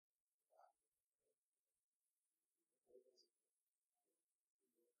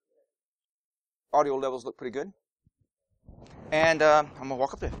audio levels look pretty good. And I'm going to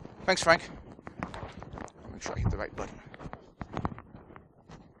walk up there. Thanks, Frank. Make sure I hit the right button.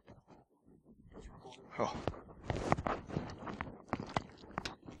 Oh.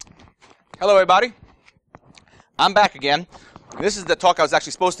 Hello, everybody. I'm back again. This is the talk I was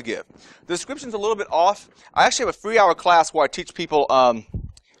actually supposed to give. The description's a little bit off. I actually have a 3-hour class where I teach people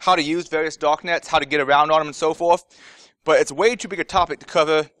how to use various darknets, how to get around on them, and so forth. But it's way too big a topic to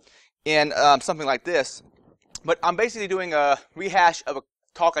cover in something like this. But I'm basically doing a rehash of a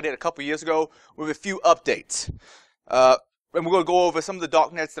talk I did a couple years ago with a few updates. And we're going to go over some of the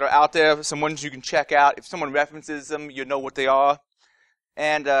darknets that are out there, some ones you can check out. If someone references them, you know what they are.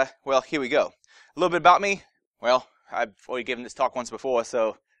 And, well, here we go. A little bit about me. Well, I've already given this talk once before,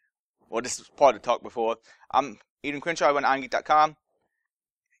 so, well, this is part of the talk before. I'm Adrian Crenshaw. I run AIDE.com.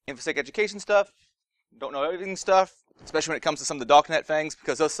 InfoSec education stuff. Don't know everything stuff, especially when it comes to some of the darknet things,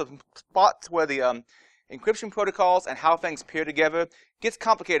 because there's some spots where the encryption protocols and how things pair together gets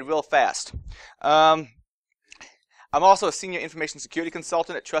complicated real fast. I'm also a senior information security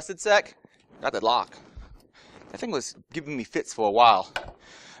consultant at TrustedSec. Got that lock. That thing was giving me fits for a while.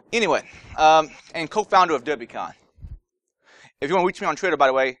 Anyway, and co-founder of DerbyCon. If you want to reach me on Twitter, by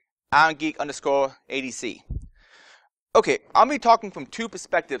the way, IronGeek_ADC. Okay, I'm going to be talking from two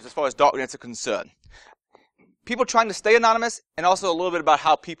perspectives as far as darknets are concerned. People trying to stay anonymous, and also a little bit about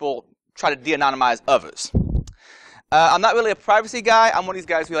how people try to de-anonymize others. I'm not really a privacy guy. I'm one of these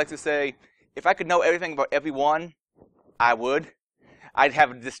guys who likes to say, if I could know everything about everyone, I would. I'd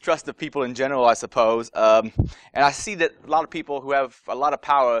have a distrust of people in general, I suppose. And I see that a lot of people who have a lot of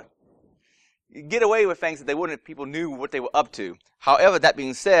power get away with things that they wouldn't if people knew what they were up to. However, that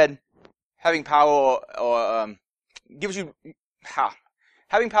being said, having power gives you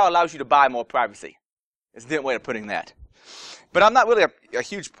having power allows you to buy more privacy. It's a different way of putting that. But I'm not really a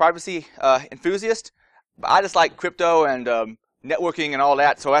huge privacy enthusiast. But I just like crypto and networking and all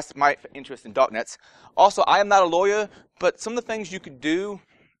that, so that's my interest in darknets. Also, I am not a lawyer, but some of the things you could do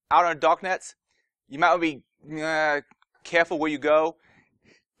out on darknets, you might want to be careful where you go.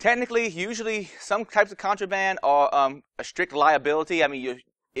 Technically, usually, some types of contraband are a strict liability. I mean,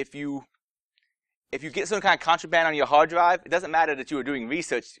 if you get some kind of contraband on your hard drive, it doesn't matter that you were doing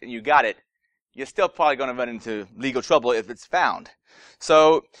research and you got it. You're still probably going to run into legal trouble if it's found.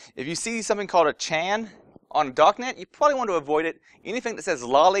 So if you see something called a CHAN on a darknet, you probably want to avoid it. Anything that says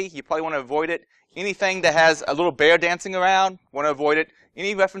lolly, you probably want to avoid it. Anything that has a little bear dancing around, want to avoid it.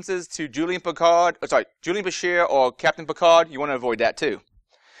 Any references to Julian Bashir or Captain Picard, you want to avoid that too.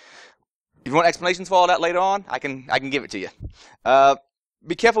 If you want explanations for all that later on, I can give it to you.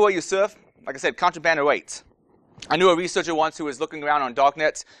 Be careful where you surf. Like I said, contraband awaits. I knew a researcher once who was looking around on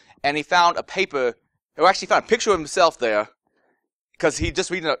darknets, and he found a paper, or actually found a picture of himself there, because he just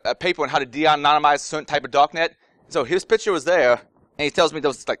read a paper on how to de-anonymize a certain type of darknet. So his picture was there, and he tells me there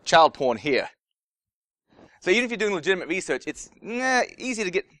was like child porn here. So even if you're doing legitimate research, it's easy to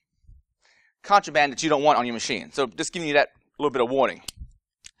get contraband that you don't want on your machine. So just giving you that little bit of warning.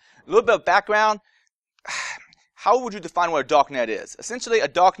 A little bit of background. How would you define what a darknet is? Essentially, a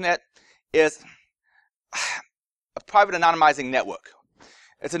darknet is a private anonymizing network.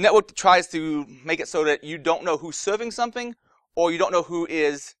 It's a network that tries to make it so that you don't know who's serving something or you don't know who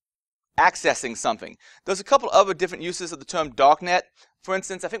is accessing something. There's a couple other different uses of the term darknet. For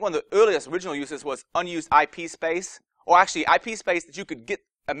instance, I think one of the earliest original uses was unused IP space, or actually IP space that you could get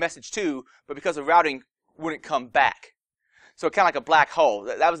a message to, but because of routing, wouldn't come back. So kind of like a black hole.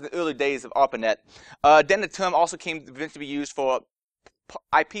 That was the early days of ARPANET. Then the term also came to eventually be used for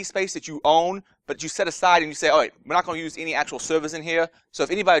IP space that you own, but you set aside and you say, all right, we're not going to use any actual servers in here. So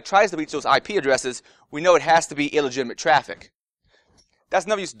if anybody tries to reach those IP addresses, we know it has to be illegitimate traffic. That's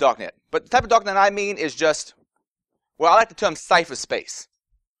another use of darknet. But the type of darknet I mean is just, well, I like the term cipher space,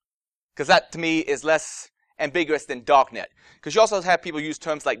 because that to me is less ambiguous than darknet. Because you also have people use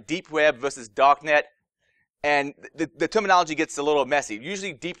terms like deep web versus darknet, and the terminology gets a little messy.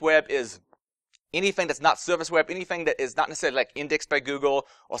 Usually deep web is anything that's not service web, anything that is not necessarily like indexed by Google,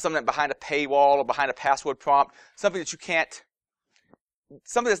 or something behind a paywall or behind a password prompt, something that you can't,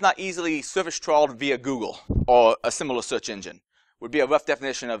 something that's not easily service trawled via Google or a similar search engine would be a rough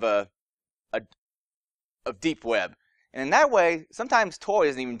definition of deep web. And in that way, sometimes Tor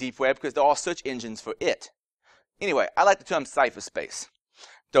isn't even deep web because there are search engines for it. Anyway, I like the term cipher space,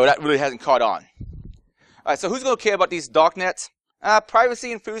 though that really hasn't caught on. All right, so who's going to care about these darknets?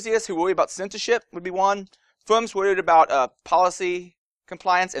 Privacy enthusiasts who worry about censorship would be one. Firms worried about policy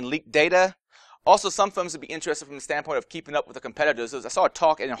compliance and leaked data. Also, some firms would be interested from the standpoint of keeping up with the competitors. I saw a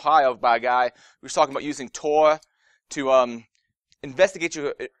talk in Ohio by a guy who was talking about using Tor to investigate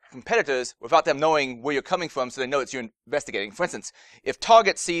your competitors without them knowing where you're coming from, so they know it's you're investigating. For instance, if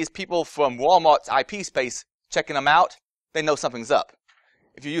Target sees people from Walmart's IP space checking them out, they know something's up.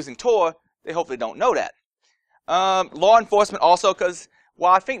 If you're using Tor, they hopefully don't know that. Law enforcement also, because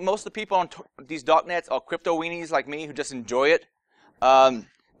while I think most of the people on these darknets are crypto weenies like me who just enjoy it,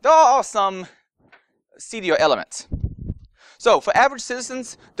 there are some seedier elements. So for average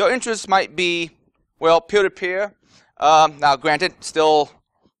citizens, their interests might be, well, peer-to-peer. Now, granted, still,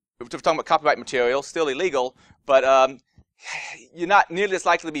 if we're talking about copyright material, still illegal, but you're not nearly as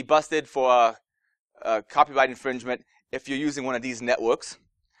likely to be busted for copyright infringement if you're using one of these networks.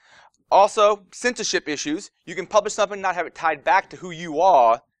 Also, censorship issues. You can publish something, not have it tied back to who you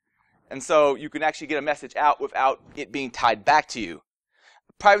are, and so you can actually get a message out without it being tied back to you.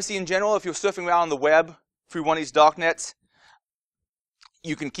 Privacy in general, if you're surfing around on the web through one of these darknets,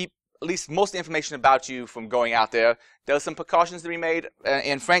 you can keep at least most of the information about you from going out there. There are some precautions to be made.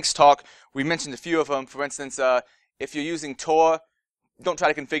 In Frank's talk, we mentioned a few of them. For instance, if you're using Tor, don't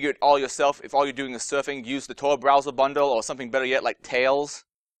try to configure it all yourself. If all you're doing is surfing, use the Tor browser bundle or something better yet like Tails.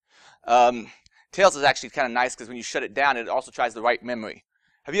 Tails is actually kind of nice because when you shut it down, it also tries to write memory.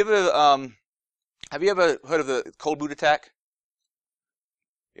 Have you ever heard of the cold boot attack?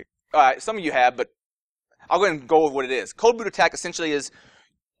 All right, some of you have, but I'll go ahead and go over what it is. Cold boot attack essentially is,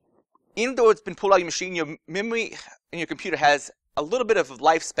 even though it's been pulled out of your machine, your memory in your computer has a little bit of a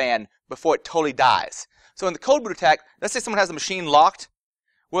lifespan before it totally dies. So in the cold boot attack, let's say someone has the machine locked.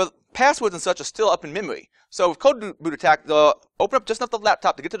 Well, passwords and such are still up in memory. So with cold boot attack, they'll open up just enough of the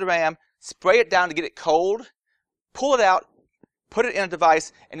laptop to get to the RAM, spray it down to get it cold, pull it out, put it in a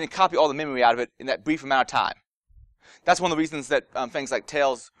device, and then copy all the memory out of it in that brief amount of time. That's one of the reasons that things like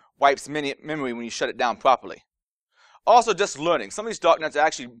Tails wipes memory when you shut it down properly. Also, just learning. Some of these darknets are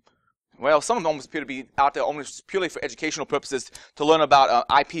actually, well, some of them almost appear to be out there almost purely for educational purposes to learn about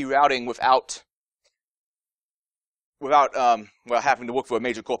IP routing without well, having to work for a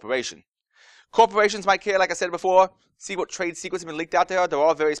major corporation. Corporations might care, like I said before, see what trade secrets have been leaked out there. There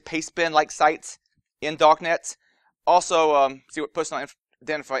are various pastebin-like sites in darknets. Also, see what personal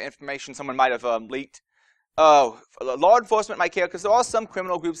identifier information someone might have leaked. Law enforcement might care because there are some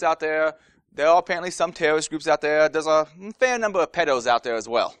criminal groups out there. There are apparently some terrorist groups out there. There's a fair number of pedos out there as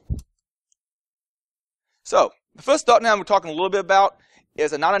well. So, the first darknet we're talking a little bit about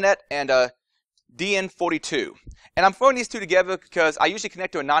is Anonymnet and DN42. And I'm throwing these two together because I usually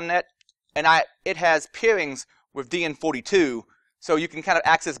connect to Anonymnet, and it has peerings with DN42, so you can kind of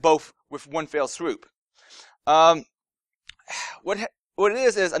access both with one fell swoop. What it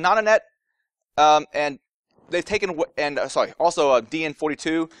is Anonymnet, and they've taken also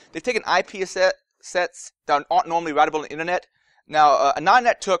DN42. They've taken IP sets that aren't normally routable on the internet. Now,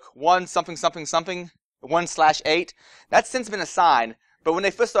 Anonymnet took 1/8. That's since been assigned, but when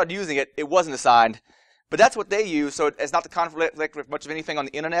they first started using it, it wasn't assigned. But that's what they use, so it's not to conflict with much of anything on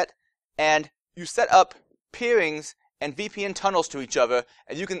the internet. And you set up peerings and VPN tunnels to each other,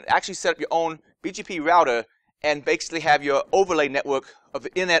 and you can actually set up your own BGP router and basically have your overlay network of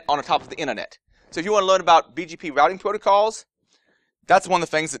the internet on the top of the internet. So if you want to learn about BGP routing protocols, that's one of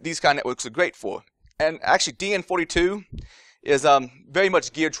the things that these kind of networks are great for. And actually, DN42 is very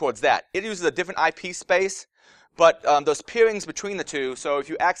much geared towards that. It uses a different IP space, but there's peerings between the two. So if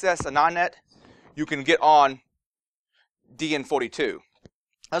you access Anonymnet, you can get on DN42.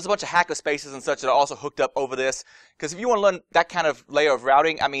 There's a bunch of hacker spaces and such that are also hooked up over this. Because if you want to learn that kind of layer of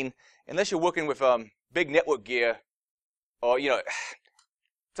routing, I mean, unless you're working with big network gear, or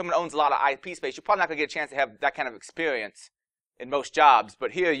someone owns a lot of IP space, you're probably not going to get a chance to have that kind of experience in most jobs.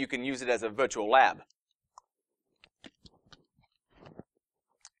 But here you can use it as a virtual lab.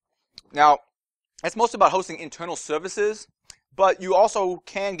 Now, it's mostly about hosting internal services, but you also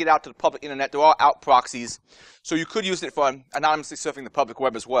can get out to the public internet. There are out proxies, so you could use it for anonymously surfing the public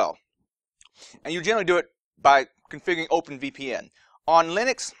web as well. And you generally do it by configuring OpenVPN. On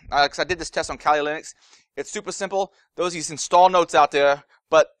Linux, because I did this test on Kali Linux, it's super simple. There's these install notes out there,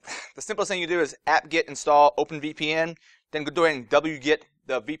 but the simplest thing you do is apt-get install OpenVPN, then go ahead and wget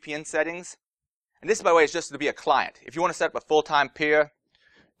the VPN settings. And this, by the way, is just to be a client. If you want to set up a full-time peer,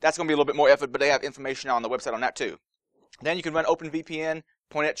 that's going to be a little bit more effort, but they have information on the website on that too. Then you can run OpenVPN,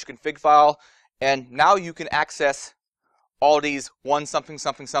 point at your config file, and now you can access all these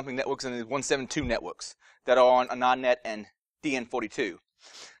 1-something-something-something networks and these 172 networks that are on Anonymnet and DN42.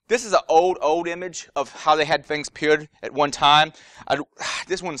 This is an old image of how they had things peered at one time.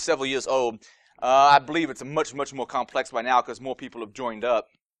 This one's several years old. I believe it's much more complex by now because more people have joined up.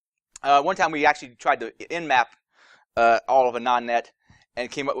 One time we actually tried to nmap all of Anonymnet and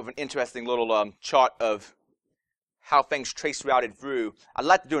came up with an interesting little chart of how things trace routed through. I'd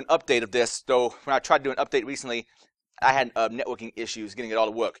like to do an update of this, though when I tried to do an update recently, I had networking issues getting it all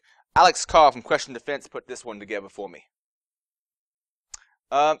to work. Alex Carr from Question Defense put this one together for me.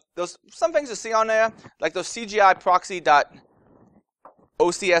 There's some things to see on there, like those CGI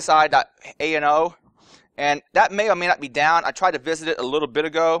proxy.ocsi.ano, and that may or may not be down. I tried to visit it a little bit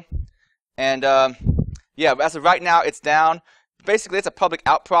ago, and yeah, as of right now, it's down. Basically, it's a public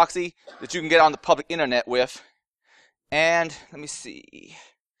out proxy that you can get on the public internet with. And let me see.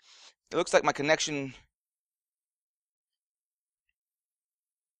 It looks like my connection.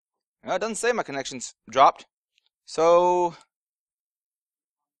 Well, it doesn't say my connection's dropped. So,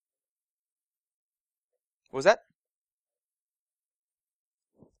 what was that?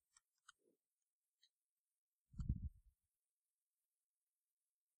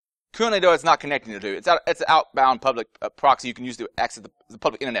 Currently, though, it's not connecting to it. It's an outbound public proxy you can use to access the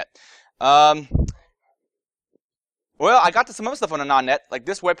public internet. Well, I got to some other stuff on the non-net, like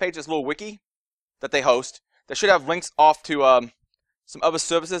this webpage, this little wiki that they host. They should have links off to some other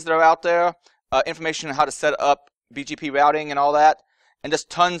services that are out there, information on how to set up BGP routing and all that, and just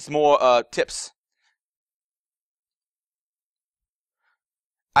tons more tips.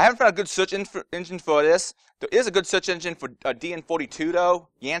 I haven't found a good search engine for this. There is a good search engine for DN42 though,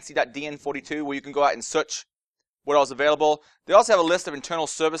 Yancey.dn42, where you can go out and search what else is available. They also have a list of internal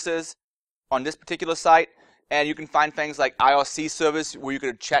services on this particular site, and you can find things like IRC service where you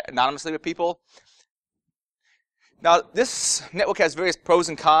can chat anonymously with people. Now, this network has various pros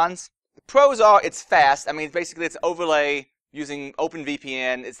and cons. The pros are it's fast. I mean, basically it's overlay using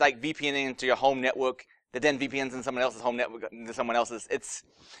OpenVPN. It's like VPNing into your home network that then VPNs in someone else's home network into someone else's. It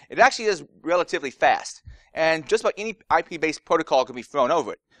actually is relatively fast. And just about any IP-based protocol can be thrown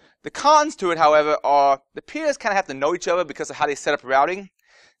over it. The cons to it, however, are the peers kind of have to know each other because of how they set up routing.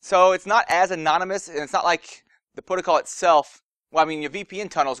 So it's not as anonymous, and it's not like the protocol itself. Well, I mean, your VPN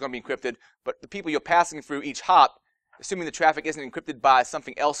tunnel is going to be encrypted, but the people you're passing through each hop, assuming the traffic isn't encrypted by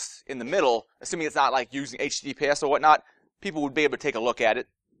something else in the middle, assuming it's not like using HTTPS or whatnot, people would be able to take a look at it.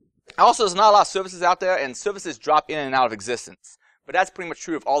 Also, there's not a lot of services out there, and services drop in and out of existence. But that's pretty much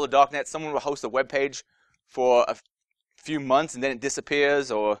true of all the darknets. Someone will host a web page for a few months, and then it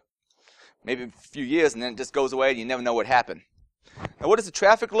disappears, or maybe a few years, and then it just goes away, and you never know what happened. Now, what does the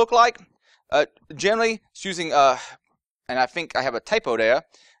traffic look like? Generally, it's using, and I think I have a typo there.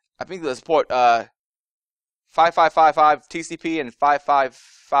 I think they support 5555 TCP and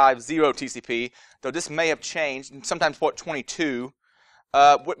 5550 TCP, though this may have changed, and sometimes port 22.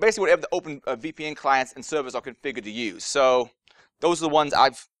 Basically, whatever the open VPN clients and servers are configured to use. So those are the ones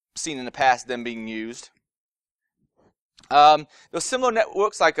I've seen in the past them being used. There's similar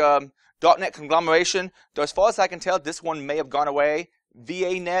networks like darknet conglomeration, though as far as I can tell, this one may have gone away.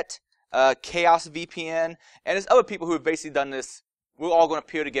 VANet, Chaos VPN, and there's other people who have basically done this. We're all going to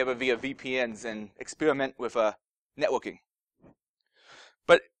peer together via VPNs and experiment with networking.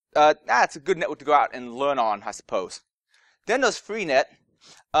 But it's a good network to go out and learn on, I suppose. Then there's Freenet.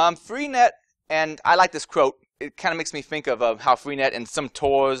 Freenet, and I like this quote. It kind of makes me think of how Freenet and some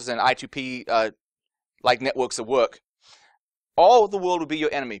Tor and I2P like networks will work. All the world will be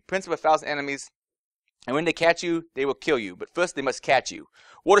your enemy. Prince of 1,000 enemies. And when they catch you, they will kill you. But first, they must catch you.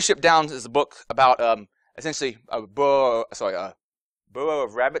 Watership Down is a book about essentially a burrow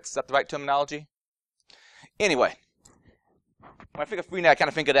of rabbits. Is that the right terminology? Anyway, when I think of Freenet, I kind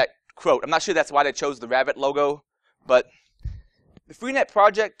of think of that quote. I'm not sure that's why they chose the rabbit logo, but the Freenet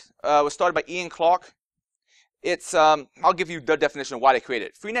project was started by Ian Clark. It's I'll give you the definition of why they created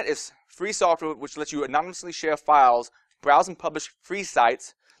it. Freenet is free software which lets you anonymously share files, browse and publish free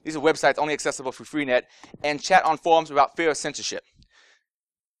sites. These are websites only accessible through Freenet, and chat on forums without fear of censorship.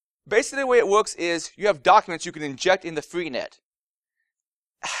 Basically, the way it works is you have documents you can inject into Freenet,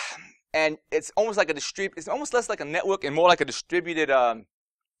 and it's almost like it's almost less like a network and more like a distributed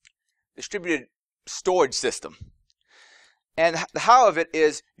storage system. And the how of it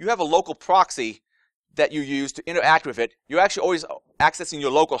is you have a local proxy that you use to interact with it. You're actually always accessing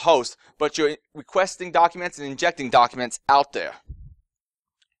your local host, but you're requesting documents and injecting documents out there.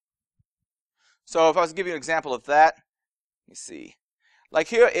 So if I was to give you an example of that, let me see. Like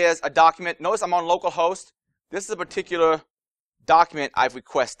here is a document. Notice I'm on localhost. This is a particular document I've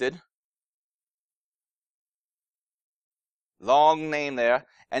requested. Long name there.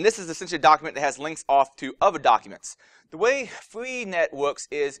 And this is essentially a document that has links off to other documents. The way Freenet works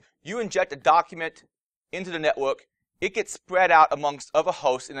is you inject a document into the network. It gets spread out amongst other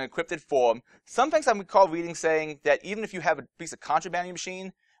hosts in an encrypted form. Sometimes I recall reading saying that even if you have a piece of contraband in your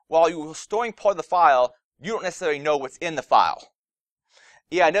machine, while you're storing part of the file, you don't necessarily know what's in the file.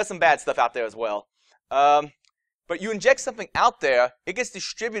 Yeah, and there's some bad stuff out there as well. But But you inject something out there, it gets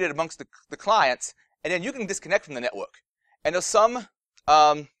distributed amongst the clients, and then you can disconnect from the network. And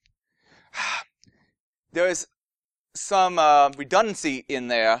there's some redundancy in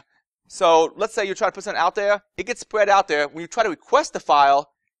there. So let's say you try to put something out there, it gets spread out there. When you try to request the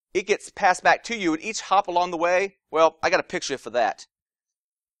file, it gets passed back to you, and each hop along the way, well, I got a picture for that.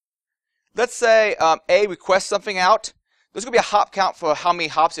 Let's say A requests something out. There's going to be a hop count for how many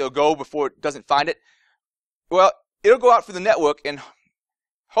hops it'll go before it doesn't find it. Well, it'll go out through the network, and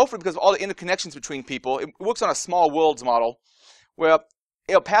hopefully because of all the interconnections between people, it works on a small worlds model where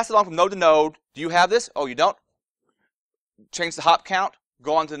it'll pass it on from node to node. Do you have this? Oh, you don't? Change the hop count,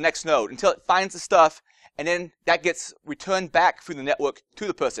 go on to the next node until it finds the stuff, and then that gets returned back through the network to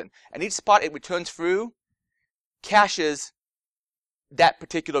the person. And each spot it returns through caches that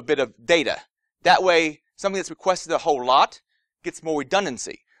particular bit of data. That way, something that's requested a whole lot gets more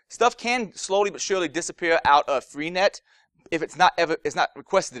redundancy. Stuff can slowly but surely disappear out of Freenet if it's not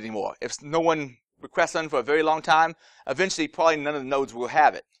requested anymore. If no one requests something for a very long time, eventually probably none of the nodes will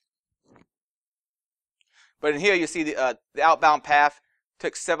have it. But in here you see the outbound path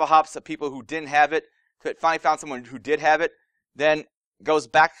took several hops of people who didn't have it, till it finally found someone who did have it, then goes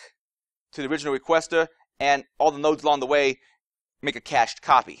back to the original requester, and all the nodes along the way make a cached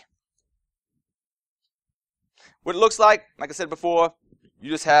copy. What it looks like I said before, you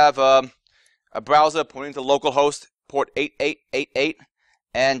just have a browser pointing to localhost port 8888,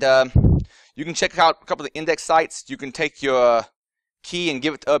 and you can check out a couple of the index sites. You can take your key and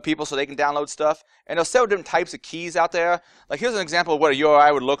give it to other people so they can download stuff. And there's several different types of keys out there. Like here's an example of what a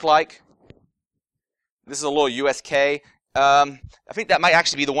URI would look like. This is a little USK. I think that might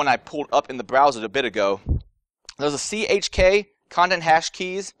actually be the one I pulled up in the browser a bit ago. There's a CHK, content hash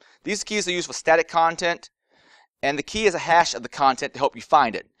keys. These keys are used for static content, and the key is a hash of the content to help you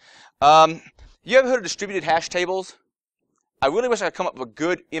find it. You ever heard of distributed hash tables? I really wish I could come up with a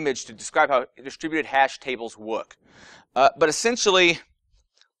good image to describe how distributed hash tables work. But essentially,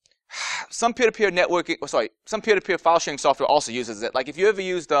 some peer-to-peer networking, some peer-to-peer file sharing software also uses it. Like if you ever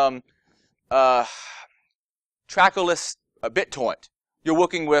used trackerless BitTorrent, you're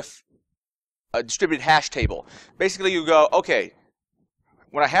working with a distributed hash table. Basically, you go, okay,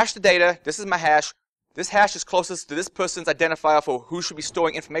 when I hash the data, this is my hash. This hash is closest to this person's identifier for who should be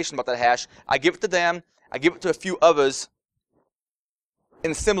storing information about that hash. I give it to them. I give it to a few others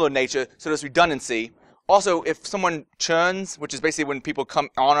in similar nature, so there's redundancy. Also, if someone churns, which is basically when people come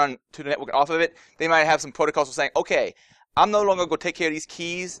on to the network and off of it, they might have some protocols for saying, okay, I'm no longer going to take care of these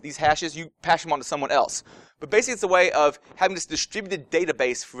keys, these hashes, you pass them on to someone else. But basically it's a way of having this distributed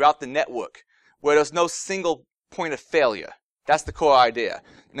database throughout the network where there's no single point of failure. That's the core idea.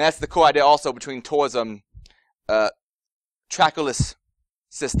 And that's the core idea also between Tor's trackerless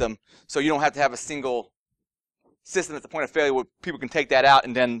system, so you don't have to have a single system at the point of failure where people can take that out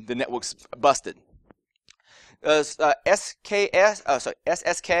and then the network's busted. SSK,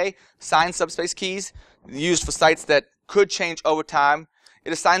 signed subspace keys, used for sites that could change over time.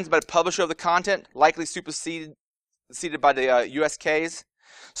 It is signed by the publisher of the content, likely superseded by the USKs.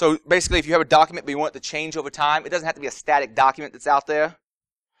 So basically, if you have a document but you want it to change over time, it doesn't have to be a static document that's out there.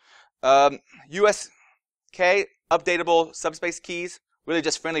 USK, updatable subspace keys, really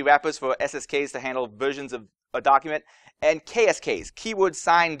just friendly wrappers for SSKs to handle versions of a document. And KSKs, keyword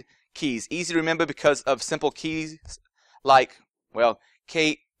signed keys, easy to remember because of simple keys like, well,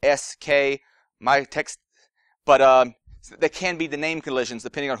 KSK, my text, but there can be the name collisions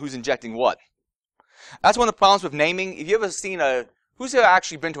depending on who's injecting what. That's one of the problems with naming. If you ever seen who's ever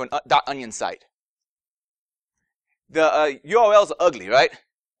actually been to an .onion site? The URLs are ugly, right?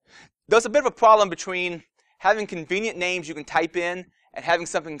 There's a bit of a problem between having convenient names you can type in and having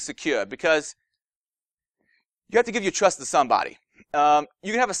something secure, because you have to give your trust to somebody. You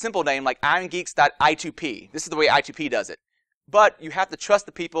can have a simple name like irongeeks.i2p. This is the way I2P does it. But you have to trust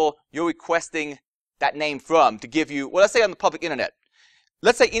the people you're requesting that name from to give you, well, let's say on the public internet.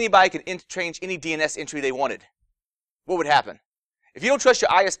 Let's say anybody could interchange any DNS entry they wanted. What would happen? If you don't trust your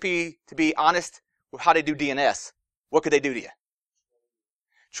ISP to be honest with how they do DNS, what could they do to you?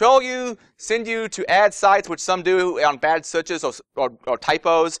 Troll you, send you to ad sites, which some do on bad searches or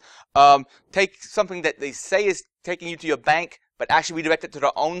typos. Take something that they say is taking you to your bank, but actually redirect it to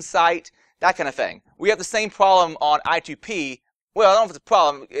their own site, that kind of thing. We have the same problem on I2P. Well, I don't know if it's a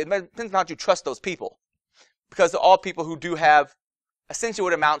problem. It depends on how you trust those people, because they're all people who do have essentially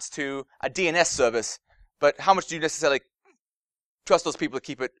what amounts to a DNS service, but how much do you necessarily trust those people to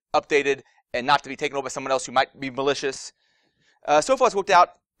keep it updated and not to be taken over by someone else who might be malicious? So far it's worked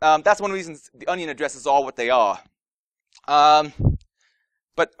out. That's one of the reasons the onion addresses are what they are.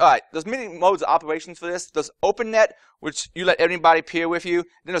 But all right, there's many modes of operations for this. There's OpenNet, which you let anybody peer with you.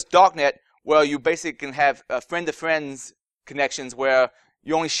 Then there's darknet, where you basically can have friend-to-friends connections where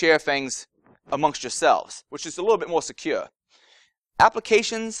you only share things amongst yourselves, which is a little bit more secure.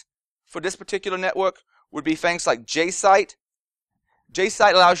 Applications for this particular network would be things like JSite.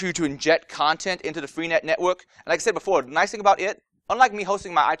 JSite allows you to inject content into the Freenet network. And like I said before, the nice thing about it, unlike me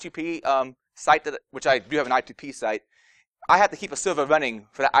hosting my I2P site, which I do have an I2P site, I have to keep a server running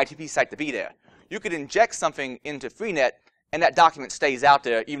for that I2P site to be there. You could inject something into Freenet, and that document stays out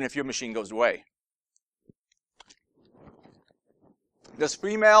there even if your machine goes away. There's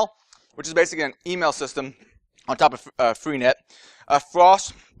Freemail, which is basically an email system on top of Freenet.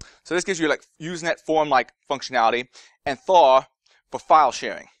 Frost, so this gives you like Usenet form-like functionality, and Thor for file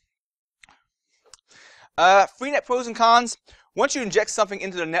sharing. Freenet pros and cons. Once you inject something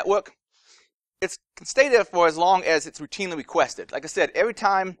into the network, it can stay there for as long as it's routinely requested. Like I said, every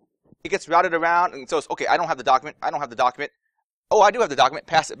time it gets routed around and says, okay, I don't have the document, I don't have the document. Oh, I do have the document,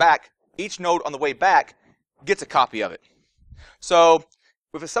 pass it back. Each node on the way back gets a copy of it. So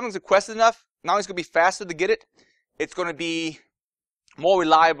if something's requested enough, not only is it going to be faster to get it, it's going to be more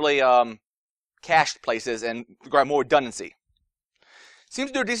reliably cached places and require more redundancy.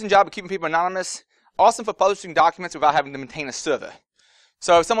 Seems to do a decent job of keeping people anonymous. Awesome for publishing documents without having to maintain a server.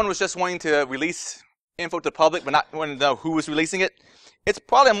 So if someone was just wanting to release info to the public but not wanting to know who was releasing it, it's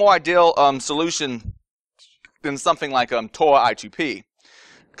probably a more ideal solution than something like Tor I2P.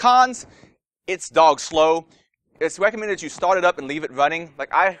 Cons, it's dog slow. It's recommended you start it up and leave it running.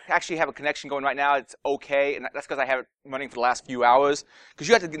 Like I actually have a connection going right now. It's okay, and that's because I have it running for the last few hours. Because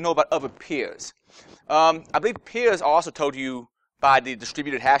you have to know about other peers. I believe peers are also told you by the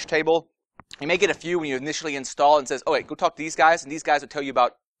distributed hash table. You may get a few when you initially install and says, oh wait, go talk to these guys, and these guys will tell you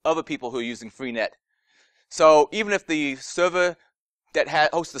about other people who are using Freenet. So even if the server that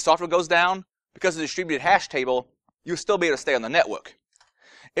hosts the software goes down, because of the distributed hash table, you'll still be able to stay on the network.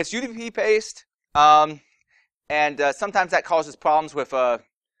 It's UDP-based, and sometimes that causes problems with,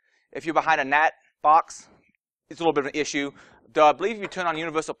 if you're behind a NAT box, it's a little bit of an issue. I believe if you turn on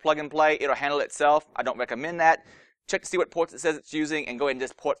Universal Plug and Play, it'll handle it itself. I don't recommend that. Check to see what ports it says it's using, and go ahead and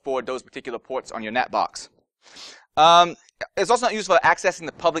just port forward those particular ports on your NAT box. It's also not used for accessing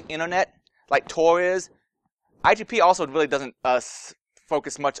the public internet like Tor is. I2P also really doesn't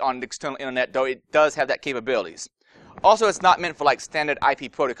focus much on the external internet, though it does have that capabilities. Also, it's not meant for like standard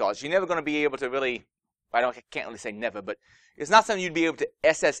IP protocols. You're never going to be able to really, I can't really say never, but it's not something you'd be able to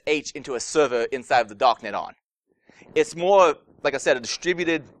SSH into a server inside of the darknet on. It's more, like I said, a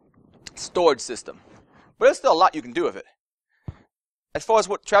distributed storage system. But there's still a lot you can do with it. As far as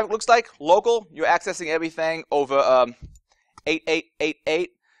what traffic looks like, local, you're accessing everything over 8888.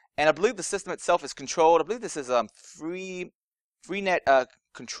 And I believe the system itself is controlled. I believe this is Freenet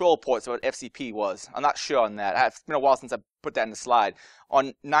control ports, or what FCP was. I'm not sure on that. It's been a while since I put that in the slide.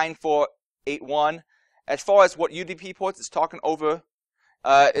 On 9481, as far as what UDP ports it's talking over,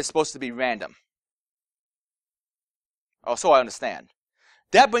 it's supposed to be random. Oh, so I understand.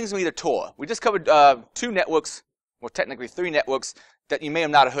 That brings me to Tor. We just covered 2 networks, well, technically 3 networks, that you may have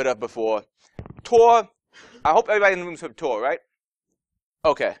not heard of before. Tor, I hope everybody in the room has heard of Tor, right?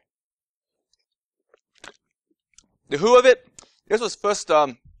 Okay. The who of it, this was first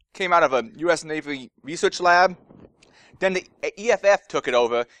came out of a U.S. Navy research lab. Then the EFF took it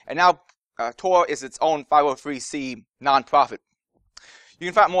over, and now Tor is its own 503c nonprofit. You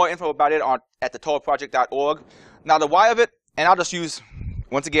can find more info about it at thetorproject.org. Now the why of it, and I'll just use,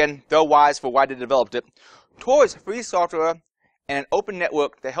 once again, the whys for why they developed it. Tor is free software and an open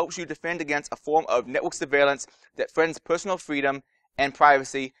network that helps you defend against a form of network surveillance that threatens personal freedom and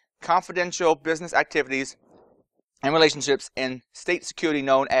privacy, confidential business activities, and relationships, and state security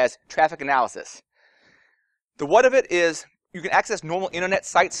known as traffic analysis. The what of it is you can access normal internet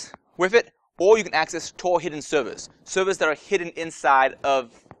sites with it, or you can access Tor hidden servers, servers that are hidden inside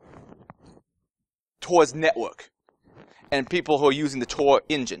of Tor's network, and people who are using the Tor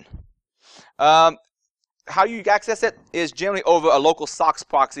engine. How you access it is generally over a local SOCKS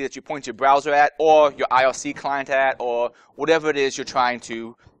proxy that you point your browser at, or your IRC client at, or whatever it is you're trying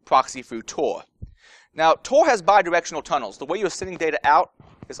to proxy through Tor. Now, Tor has bidirectional tunnels. The way you're sending data out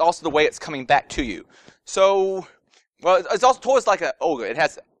is also the way it's coming back to you. So, well, it's also, Tor is like an ogre. It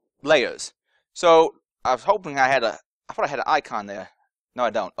has layers. So, I was hoping I thought I had an icon there. No, I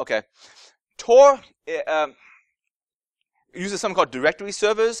don't. Okay. Tor uses something called directory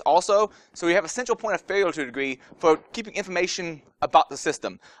servers also. So we have a central point of failure to a degree for keeping information about the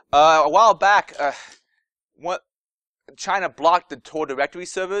system. A while back, China blocked the Tor directory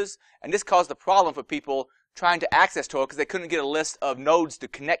servers, and this caused a problem for people trying to access Tor because they couldn't get a list of nodes to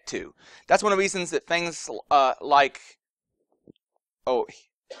connect to. That's one of the reasons that things like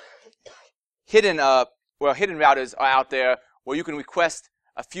hidden routers are out there where you can request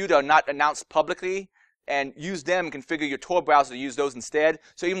a few that are not announced publicly and use them and configure your Tor browser to use those instead.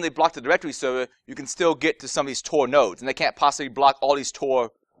 So even if they block the directory server, you can still get to some of these Tor nodes, and they can't possibly block all these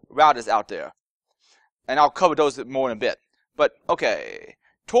Tor routers out there. And I'll cover those more in a bit. But okay,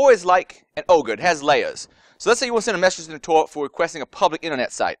 Tor is like an ogre. It has layers. So let's say you want to send a message into Tor for requesting a public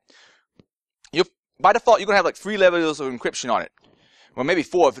internet site. By default, you're going to have like 3 levels of encryption on it. Well, maybe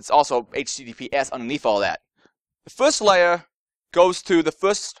 4 if it's also HTTPS underneath all that. The first layer goes to the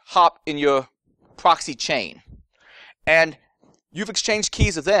first hop in your proxy chain. And you've exchanged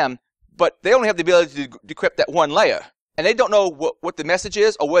keys with them, but they only have the ability to decrypt that one layer. And they don't know what the message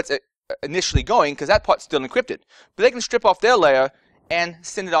is or where it's initially going because that part's still encrypted. But they can strip off their layer and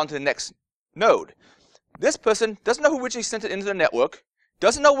send it on to the next node. This person doesn't know who originally sent it into the network,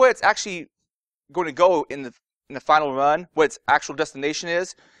 doesn't know where it's actually going to go in the final run, what its actual destination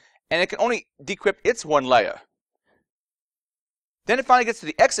is, and it can only decrypt its one layer. Then it finally gets to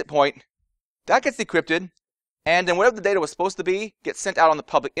the exit point, that gets decrypted, and then whatever the data was supposed to be gets sent out on the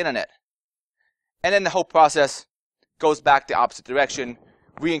public internet. And then the whole process goes back the opposite direction,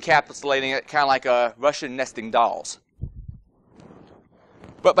 re-encapsulating it, kind of like Russian nesting dolls.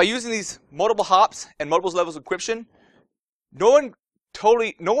 But by using these multiple hops and multiple levels of encryption, no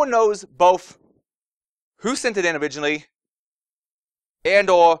one knows both who sent it in originally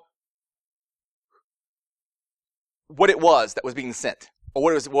and or what it was that was being sent, or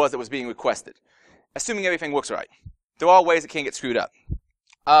what it was that was being requested, assuming everything works right. There are ways it can get screwed up.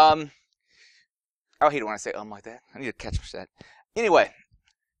 I hate it when I say like that. I need to catch that. Anyway,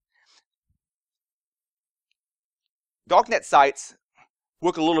 darknet sites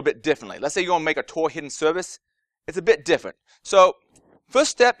work a little bit differently. Let's say you want to make a Tor hidden service. It's a bit different. So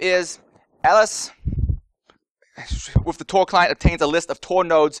first step is Alice, with the Tor client, obtains a list of Tor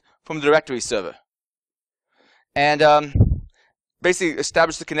nodes from the directory server. And basically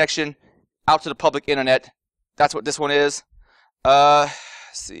establish the connection out to the public internet. That's what this one is. Let's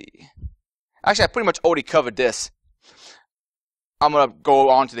see. Actually, I pretty much already covered this. I'm going to go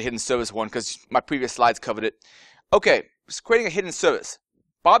on to the hidden service one because my previous slides covered it. Okay, it's creating a hidden service.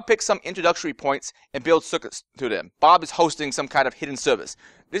 Bob picks some introductory points and builds circuits to them. Bob is hosting some kind of hidden service.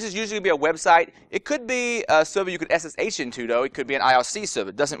 This is usually going to be a website. It could be a server you could SSH into, though. It could be an IRC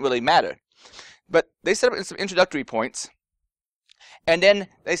server. It doesn't really matter. But they set up some introductory points, and then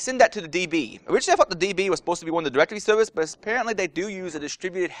they send that to the DB. Originally, I thought the DB was supposed to be one of the directory servers, but apparently they do use a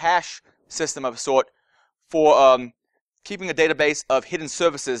distributed hash system of a sort for keeping a database of hidden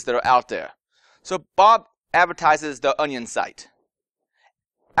services that are out there. So Bob advertises the Onion site.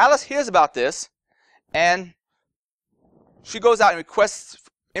 Alice hears about this, and she goes out and requests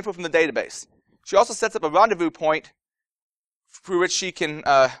info from the database. She also sets up a rendezvous point through which she can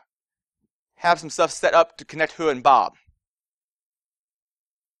have some stuff set up to connect her and Bob.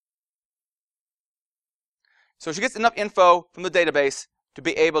 So she gets enough info from the database to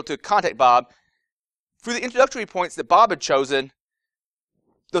be able to contact Bob. Through the introductory points that Bob had chosen,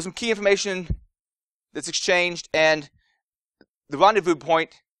 there's some key information that's exchanged, and the rendezvous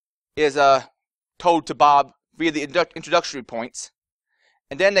point is told to Bob via the introductory points,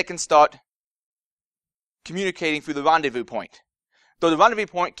 and then they can start communicating through the rendezvous point. Though the rendezvous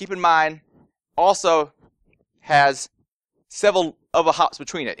point, keep in mind, also has several other hops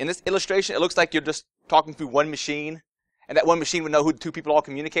between it. In this illustration, it looks like you're just talking through one machine, and that one machine would know who the two people are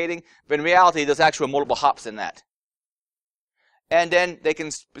communicating, but in reality, there's actually multiple hops in that. And then they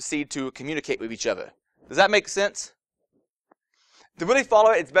can proceed to communicate with each other. Does that make sense? To really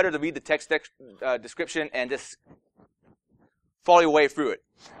follow it, it's better to read the text description and just follow your way through it.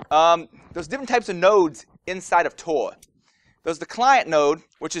 There's different types of nodes inside of Tor. There's the client node,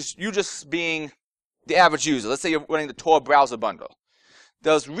 which is you just being the average user. Let's say you're running the Tor browser bundle.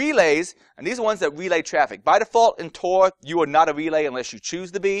 There's relays, and these are ones that relay traffic. By default in Tor, you are not a relay unless you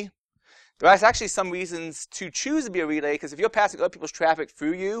choose to be. There are actually some reasons to choose to be a relay, because if you're passing other people's traffic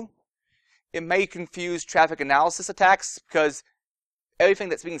through you, it may confuse traffic analysis attacks, because everything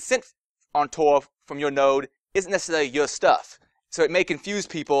that's being sent on Tor from your node isn't necessarily your stuff. So it may confuse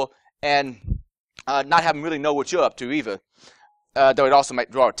people and not have them really know what you're up to either, though it also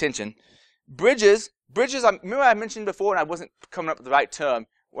might draw attention. Bridges, remember I mentioned before, and I wasn't coming up with the right term,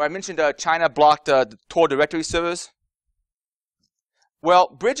 where I mentioned China blocked the Tor directory servers. Well,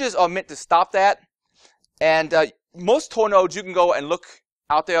 bridges are meant to stop that, and most Tor nodes, you can go and look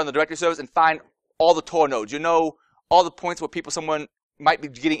out there on the directory servers and find all the Tor nodes. You know all the points where someone might be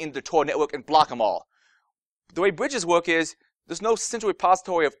getting into the Tor network and block them all. the way bridges work is there's no central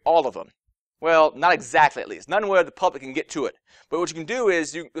repository of all of them. Well, not exactly, at least. None where the public can get to it. But what you can do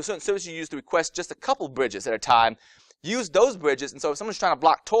is, there's certain services you use to request just a couple bridges at a time. Use those bridges, and so if someone's trying to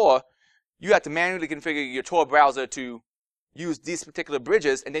block Tor, you have to manually configure your Tor browser to use these particular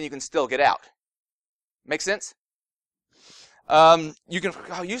bridges, and then you can still get out. Make sense?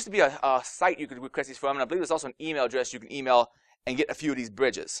 Used to be a site you could request these from, and I believe there's also an email address you can email and get a few of these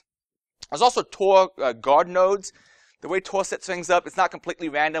bridges. There's also Tor guard nodes. The way Tor sets things up, it's not completely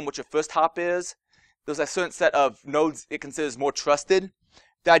random what your first hop is. There's a certain set of nodes it considers more trusted.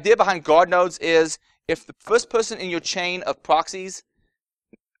 The idea behind guard nodes is if the first person in your chain of proxies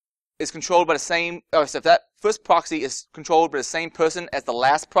is controlled by the same, or if that first proxy is controlled by the same person as the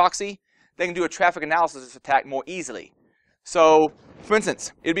last proxy, they can do a traffic analysis attack more easily. So, for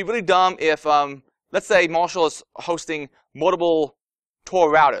instance, it'd be really dumb if, let's say Marshall is hosting multiple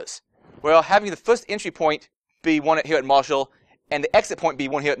Tor routers. Well, having the first entry point be one here at Marshall and the exit point be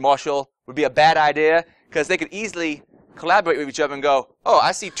one here at Marshall would be a bad idea, because they could easily collaborate with each other and go, oh,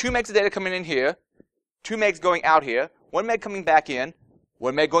 I see 2 megs of data coming in here, 2 megs going out here, 1 meg coming back in,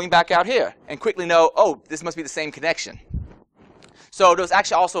 1 meg going back out here, and quickly know, oh, this must be the same connection. So there's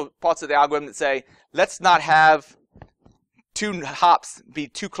actually also parts of the algorithm that say, let's not have 2 hops be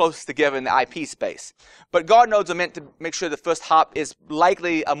too close together in the IP space. But guard nodes are meant to make sure the first hop is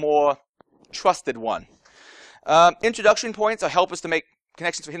likely a more trusted one. Introduction points are helpers to make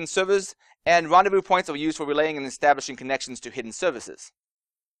connections for hidden servers, and rendezvous points are used for relaying and establishing connections to hidden services.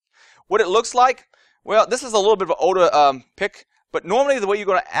 What it looks like, well, this is a little bit of an older pic, but normally the way you're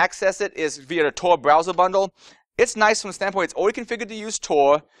going to access it is via the Tor browser bundle. It's nice from the standpoint it's already configured to use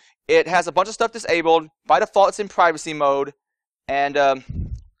Tor. It has a bunch of stuff disabled. By default, it's in privacy mode, and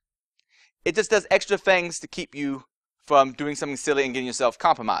it just does extra things to keep you from doing something silly and getting yourself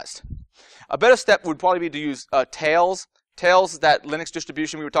compromised. A better step would probably be to use Tails. Tails is that Linux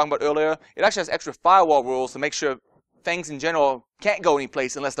distribution we were talking about earlier. It actually has extra firewall rules to make sure things in general can't go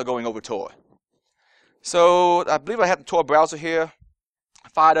anyplace unless they're going over Tor. So I believe I have the Tor browser here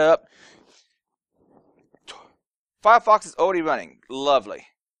fired up. Firefox is already running. Lovely.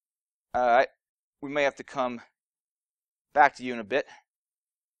 All right. We may have to come back to you in a bit.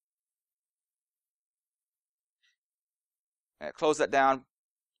 Close that down.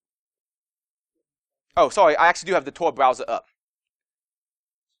 Oh, sorry, I actually do have the Tor browser up.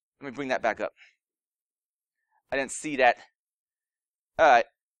 Let me bring that back up. I didn't see that. All right.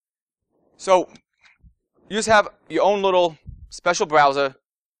 So you just have your own little special browser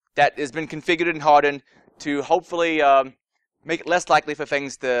that has been configured and hardened to hopefully make it less likely for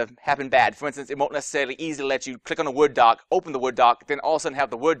things to happen bad. For instance, it won't necessarily easily let you click on a Word doc, open the Word doc, then all of a sudden have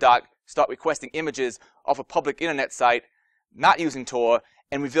the Word doc start requesting images off a public internet site, not using Tor,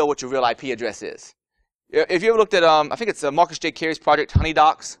 and reveal what your real IP address is. If you ever looked at, I think it's Marcus J. Carey's project, Honey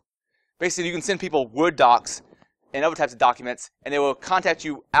Docs. Basically, you can send people Word docs and other types of documents, and they will contact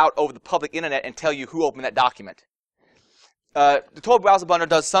you out over the public internet and tell you who opened that document. The Tor browser bundle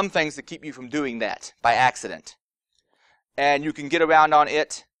does some things to keep you from doing that by accident. And you can get around on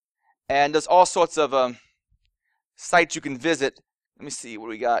it. And there's all sorts of sites you can visit. Let me see what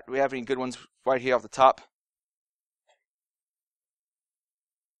we got. Do we have any good ones right here off the top?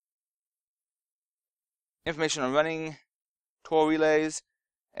 Information on running Tor relays.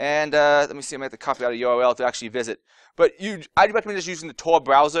 And let me see, I'm going to have to copy out a URL to actually visit. But I'd recommend just using the Tor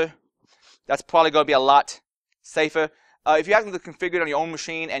browser. That's probably going to be a lot safer. If you happen to configure it on your own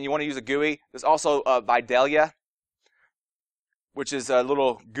machine and you want to use a GUI, there's also Vidalia, which is a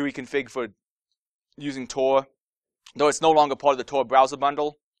little GUI config for using Tor, though it's no longer part of the Tor browser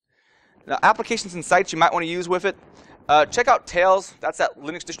bundle. Now, applications and sites you might want to use with it. Check out Tails. That's that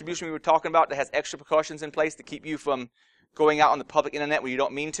Linux distribution we were talking about that has extra precautions in place to keep you from going out on the public internet where you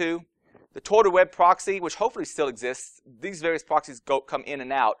don't mean to. The Tor to Web proxy, which hopefully still exists. These various proxies come in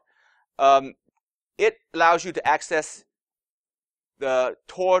and out. It allows you to access the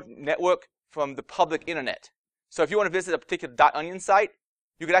Tor network from the public internet. So if you want to visit a particular .onion site,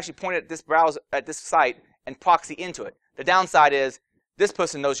 you could actually point at this browser at this site and proxy into it. The downside is this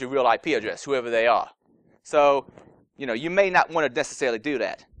person knows your real IP address, whoever they are. So, you may not want to necessarily do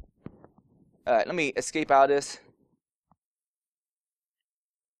that. All right, let me escape out of this.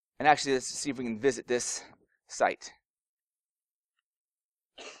 And actually, let's see if we can visit this site.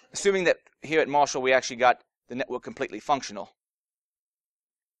 Assuming that here at Marshall, we actually got the network completely functional.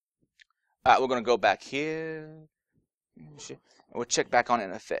 All right, we're going to go back here. And we'll check back on it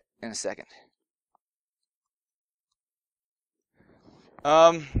in a second.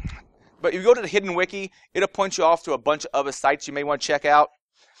 But if you go to the hidden wiki, it'll point you off to a bunch of other sites you may want to check out.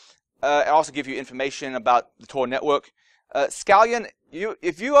 and also give you information about the Tor network. Scallion,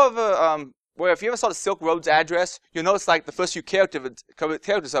 if you ever saw the Silk Road's address, you'll notice like the first few characters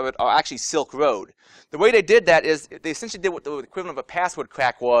of it are actually Silk Road. The way they did that is they essentially did what the equivalent of a password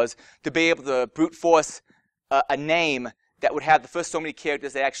crack was to be able to brute force a name that would have the first so many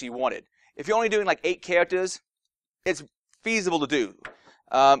characters they actually wanted. If you're only doing like 8 characters, it's feasible to do.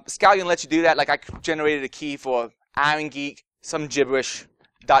 Scallion lets you do that. Like I generated a key for Iron Geek, some gibberish,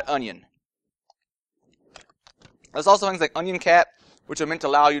 .onion. There's also things like Onion Cat, which are meant to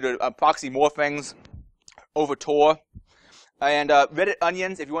allow you to proxy more things over Tor. And Reddit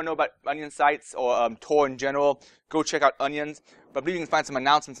Onions, if you want to know about onion sites or Tor in general, go check out Onions. But I believe you can find some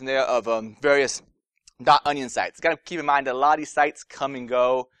announcements in there of various .onion sites. Got to keep in mind that a lot of these sites come and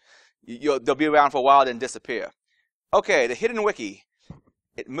go. They'll be around for a while, then disappear. Okay, the hidden wiki.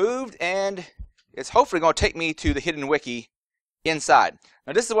 It moved, and it's hopefully going to take me to the hidden wiki inside.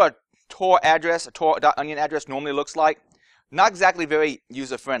 Now, this is what a Tor address, a Tor.onion address normally looks like. Not exactly very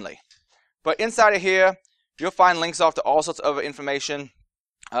user-friendly. But inside of here, you'll find links off to all sorts of other information.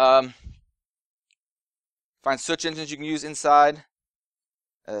 Find search engines you can use inside.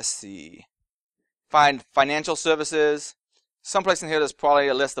 Let's see. Find financial services. Someplace in here there's probably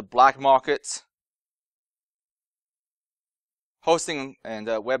a list of black markets. Hosting and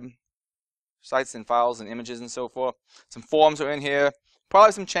web sites and files and images and so forth. Some forums are in here.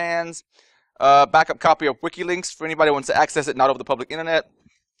 Probably some chans. Backup copy of wiki links for anybody who wants to access it, not over the public internet.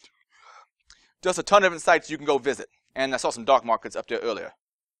 Just a ton of different sites you can go visit. And I saw some dark markets up there earlier.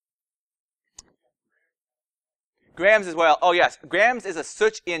 Grams as well. Oh yes, Grams is a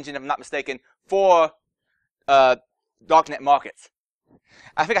search engine, if I'm not mistaken, for darknet markets.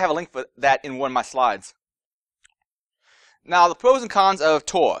 I think I have a link for that in one of my slides. Now, the pros and cons of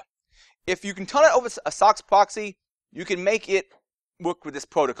Tor. If you can turn it over a SOCKS proxy, you can make it work with this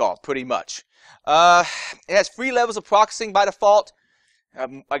protocol, pretty much. It has 3 levels of proxying by default.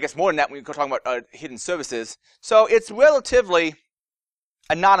 I guess more than that when you're talking about hidden services. So it's relatively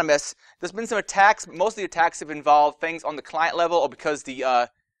anonymous. There's been some attacks. Most of the attacks have involved things on the client level or because the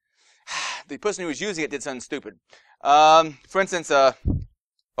person who was using it did something stupid. For instance,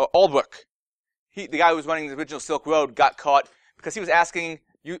 Aldwork. The guy who was running the original Silk Road got caught because he was asking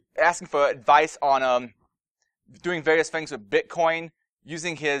for advice on doing various things with Bitcoin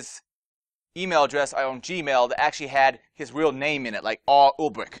using his email address on Gmail that actually had his real name in it, like R.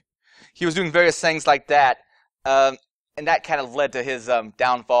 Ulbrich. He was doing various things like that, and that kind of led to his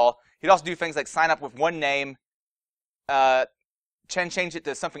downfall. He'd also do things like sign up with one name, change it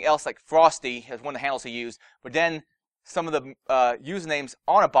to something else like Frosty as one of the handles he used, but then some of the usernames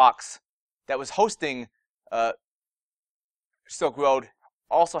on a box that was hosting Silk Road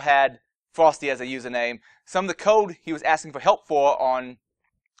also had Frosty as a username. Some of the code he was asking for help for on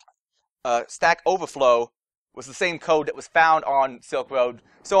Stack Overflow was the same code that was found on Silk Road,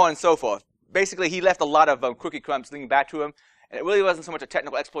 so on and so forth. Basically, he left a lot of cookie crumbs leading back to him, and it really wasn't so much a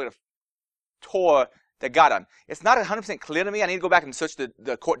technical exploit of Tor that got him. It's not 100% clear to me. I need to go back and search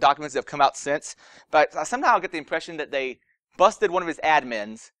the court documents that have come out since, but somehow I get the impression that they busted one of his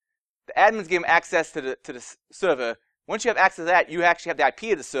admins. The admins gave him access to the server. Once you have access to that, you actually have the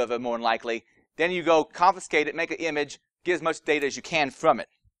IP of the server, more than likely. Then you go confiscate it, make an image, get as much data as you can from it.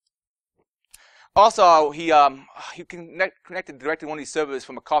 Also, he connected directly to one of these servers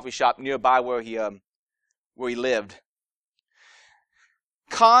from a coffee shop nearby where he lived.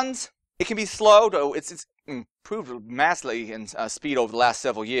 Cons: it can be slow, though it's improved massively in speed over the last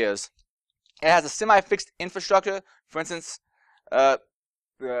several years. It has a semi-fixed infrastructure. For instance, the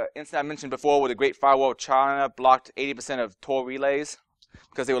incident I mentioned before where the Great Firewall of China blocked 80% of Tor relays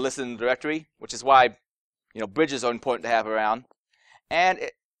because they were listed in the directory, which is why bridges are important to have around. And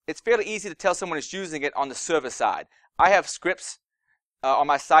it's fairly easy to tell someone is using it on the server side. I have scripts on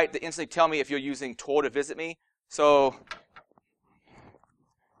my site that instantly tell me if you're using Tor to visit me. So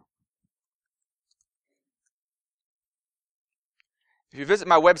if you visit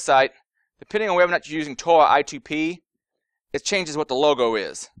my website, depending on whether or not you're using Tor or I2P, it changes what the logo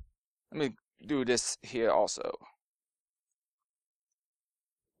is. Let me do this here also.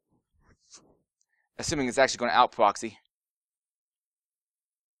 Assuming it's actually going to out proxy.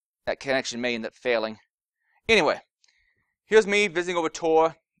 That connection may end up failing. Anyway, here's me visiting over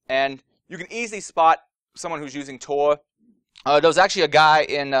Tor, and you can easily spot someone who's using Tor. There was actually a guy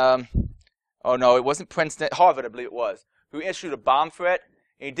in, oh no, it wasn't Princeton, Harvard I believe it was, who issued a bomb threat,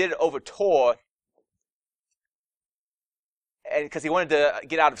 and he did it over Tor, and because he wanted to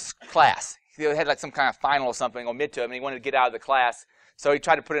get out of class. He had like some kind of final or something, or midterm, and he wanted to get out of the class, so he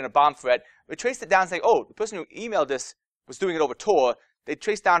tried to put in a bomb threat. We traced it down and say, oh, the person who emailed this was doing it over Tor, they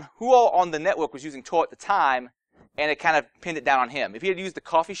traced down who all on the network was using Tor at the time, and it kind of pinned it down on him. If he had used the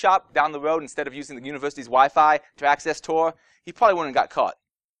coffee shop down the road instead of using the university's Wi-Fi to access Tor, he probably wouldn't have got caught.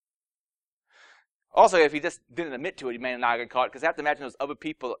 Also, if he just didn't admit to it, he may not have got caught, because I have to imagine those other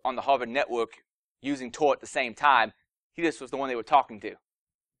people on the Harvard network using Tor at the same time. He just was the one they were talking to.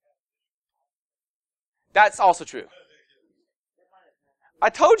 That's also true. I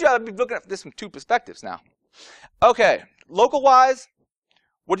told you I'd be looking at this from two perspectives now. Okay, local-wise,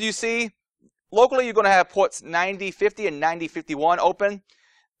 what do you see? Locally, you're going to have ports 9050 and 9051 open.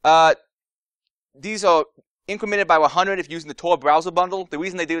 These are incremented by 100 if using the Tor browser bundle. The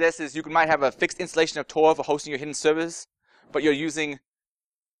reason they do this is you might have a fixed installation of Tor for hosting your hidden servers, but you're using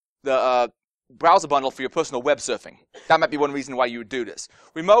the browser bundle for your personal web surfing. That might be one reason why you would do this.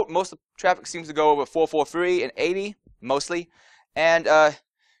 Remote, most of the traffic seems to go over 443 and 80, mostly. And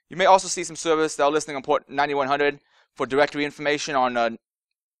you may also see some servers that are listening on port 9100 for directory information on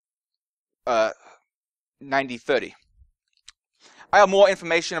 9030. I have more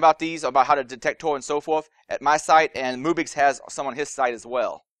information about these, about how to detect Tor and so forth, at my site, and Mubix has some on his site as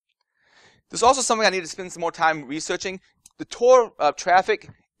well. There's also something I need to spend some more time researching. The Tor traffic,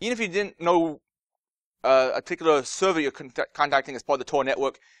 even if you didn't know a particular server you're contacting as part of the Tor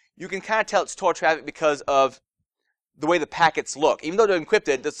network, you can kind of tell it's Tor traffic because of the way the packets look. Even though they're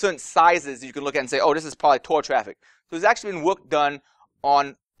encrypted, there's certain sizes you can look at and say, oh, this is probably Tor traffic. So there's actually been work done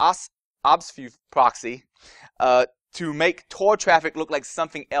on obfuscate proxy to make Tor traffic look like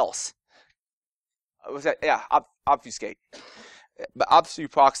something else. Was that? Yeah, obfuscate. But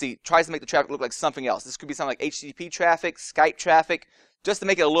obfuscate proxy tries to make the traffic look like something else. This could be something like HTTP traffic, Skype traffic, just to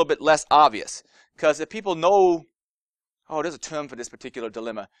make it a little bit less obvious. Because if people know, oh, there's a term for this particular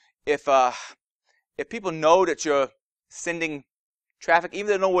dilemma. If people know that you're sending traffic, even if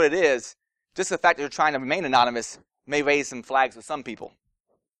they don't know what it is, just the fact that you're trying to remain anonymous may raise some flags with some people.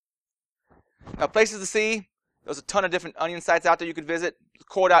 Now, places to see. There's a ton of different Onion sites out there you could visit.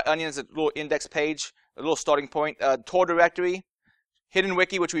 Core.onion is a little index page, a little starting point. Tor directory, Hidden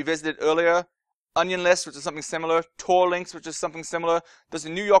Wiki, which we visited earlier, Onion List, which is something similar, Tor Links, which is something similar. There's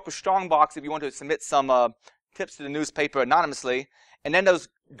a New Yorker Strongbox if you want to submit some tips to the newspaper anonymously. And then there's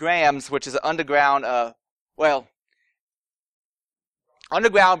Grams, which is an underground,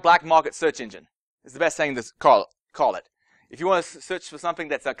 underground black market search engine. Is the best thing to call it. If you want to search for something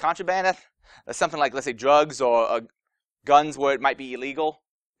that's a contraband, something like, let's say, drugs or guns where it might be illegal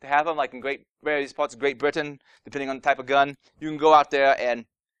to have them, like in various parts of Great Britain, depending on the type of gun, you can go out there and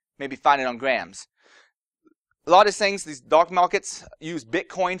maybe find it on Grams. A lot of these things, these dark markets, use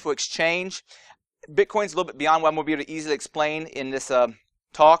Bitcoin for exchange. Bitcoin's a little bit beyond what I'm going to be able to easily explain in this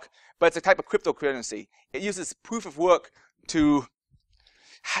talk, but it's a type of cryptocurrency. It uses proof of work to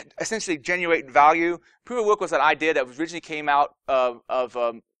essentially generate value. Proof of work was an idea that originally came out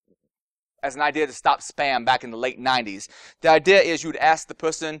as an idea to stop spam back in the late 90s. The idea is you would ask the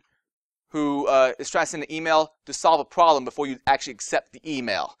person who is trying to send an email to solve a problem before you actually accept the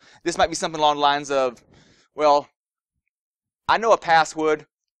email. This might be something along the lines of, well, I know a password.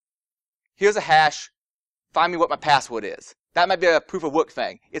 Here's a hash. Find me what my password is. That might be a proof of work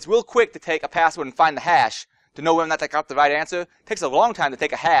thing. It's real quick to take a password and find the hash to know whether or not they got the right answer. It takes a long time to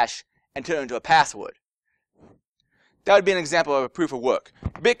take a hash and turn it into a password. That would be an example of a proof of work.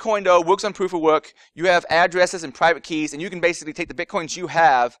 Bitcoin, though, works on proof of work. You have addresses and private keys, and you can basically take the Bitcoins you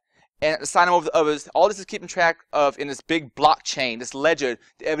have and assign them over to others. All this is keeping track of in this big blockchain, this ledger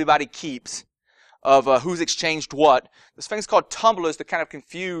that everybody keeps of who's exchanged what. There's things called tumblers to kind of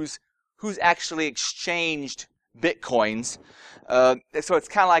confuse who's actually exchanged Bitcoins. So it's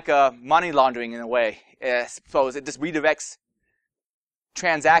kind of like money laundering in a way. I suppose it just redirects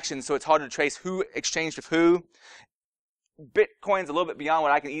transactions, so it's harder to trace who exchanged with who. Bitcoin's a little bit beyond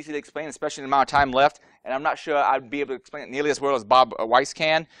what I can easily explain, especially in the amount of time left, and I'm not sure I'd be able to explain it nearly as well as Bob Weiss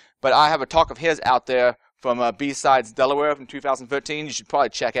can, but I have a talk of his out there from B-Sides, Delaware from 2013 you should probably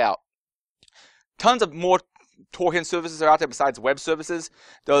check out. Tons of more Tor hidden services are out there besides web services.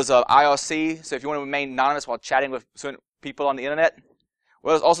 There's IRC, so if you want to remain anonymous while chatting with certain people on the internet.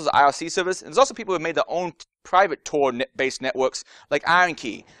 Well, there's also the IRC service, and there's also people who have made their own private Tor-based networks, like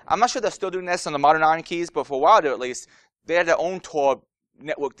IronKey. I'm not sure they're still doing this on the modern IronKeys, but for a while there at least, they had their own Tor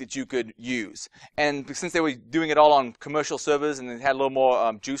network that you could use. And since they were doing it all on commercial servers and it had a little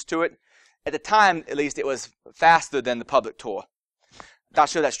more juice to it, at the time, at least, it was faster than the public Tor. Not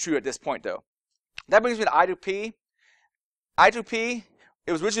sure that's true at this point, though. That brings me to AIDE. AIDE,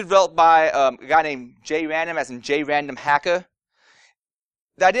 it was originally developed by a guy named JRandom, as in JRandom Hacker.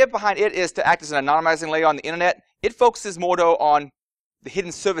 The idea behind it is to act as an anonymizing layer on the internet. It focuses more, though, on the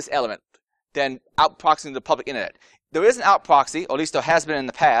hidden service element than outproxying the public internet. there is an out proxy, or at least there has been in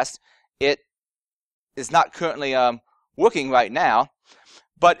the past. It is not currently working right now,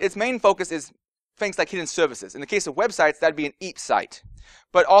 but its main focus is things like hidden services. In the case of websites, that'd be an EAP site.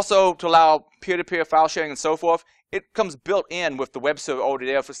 But also to allow peer-to-peer file sharing and so forth, it comes built in with the web server already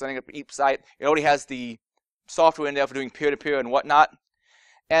there for setting up an EAP site. It already has the software in there for doing peer-to-peer and whatnot.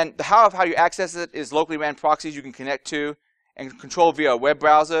 And the how of how you access it is locally ran proxies you can connect to and control via a web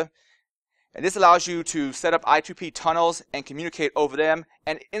browser. And this allows you to set up I2P tunnels and communicate over them.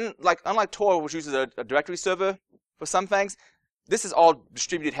 And unlike Tor, which uses a directory server for some things, this is all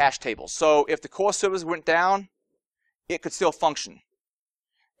distributed hash tables. So if the core servers went down, it could still function.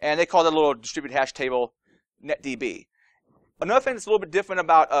 And they call that a little distributed hash table NetDB. Another thing that's a little bit different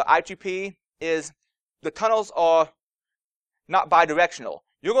about I2P is the tunnels are not bidirectional.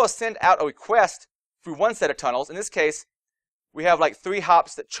 You're going to send out a request through one set of tunnels. In this case, we have like 3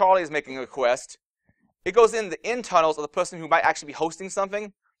 hops that Charlie is making a request. It goes in the end tunnels of the person who might actually be hosting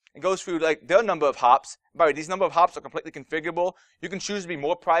something. It goes through like their number of hops. By the way, these number of hops are completely configurable. You can choose to be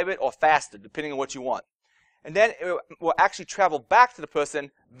more private or faster, depending on what you want. And then it will actually travel back to the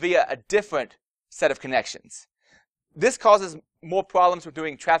person via a different set of connections. This causes more problems with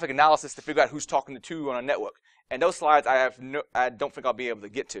doing traffic analysis to figure out who's talking to who on a network. And those slides I don't think I'll be able to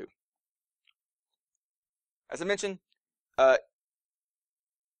get to. As I mentioned,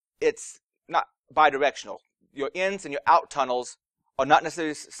 it's not bidirectional. Your ins and your out tunnels are not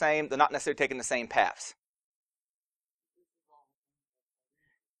necessarily the same. They're not necessarily taking the same paths.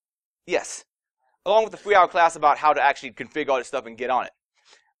 Yes. Along with the 3-hour class about how to actually configure all this stuff and get on it.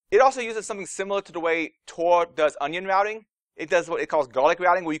 It also uses something similar to the way Tor does onion routing. It does what it calls garlic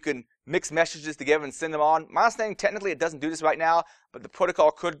routing, where you can mix messages together and send them on. My understanding, technically, it doesn't do this right now, but the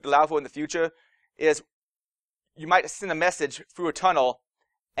protocol could allow for it in the future, is you might send a message through a tunnel,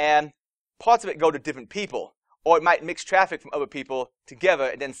 and parts of it go to different people. Or it might mix traffic from other people together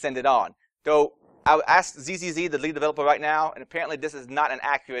and then send it on. Though I would ask ZZZ, the lead developer right now, and apparently this is not an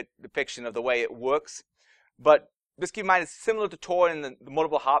accurate depiction of the way it works. But just keep in mind, it's similar to Tor in the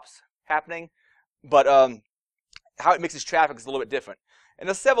multiple hops happening, but how it mixes traffic is a little bit different. And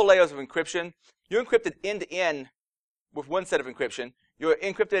there's several layers of encryption. You're encrypted end-to-end with one set of encryption. You're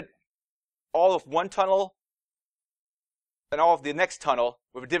encrypted all of one tunnel and all of the next tunnel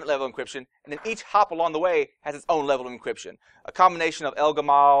with a different level of encryption. And then each hop along the way has its own level of encryption. A combination of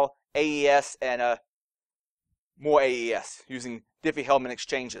Elgamal, AES, and more AES using Diffie-Hellman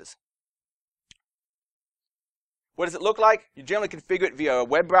exchanges. What does it look like? You generally configure it via a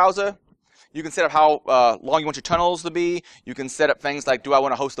web browser. You can set up how long you want your tunnels to be. You can set up things like, do I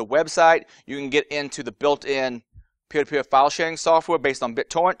want to host a website? You can get into the built-in peer-to-peer file sharing software based on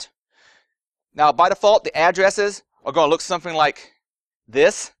BitTorrent. Now, by default, the addresses are going to look something like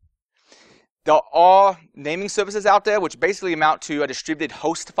this. There are naming services out there which basically amount to a distributed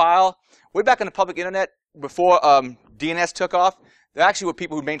host file. Way back in the public internet, before DNS took off, there actually were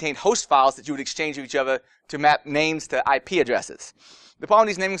people who maintained host files that you would exchange with each other to map names to IP addresses. The problem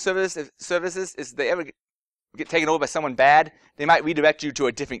with these naming services is if they ever get taken over by someone bad, they might redirect you to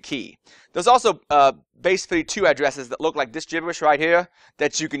a different key. There's also base32 addresses that look like this gibberish right here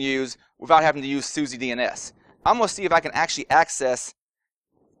that you can use without having to use SUSE DNS. I'm going to see if I can actually access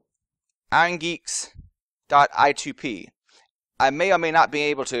irongeeks.i2p. I may or may not be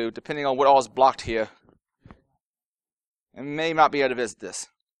able to, depending on what all is blocked here. I may not be able to visit this.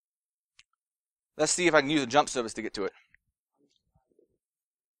 Let's see if I can use a jump service to get to it.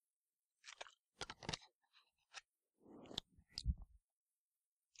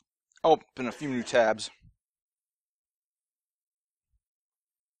 I'll open a few new tabs.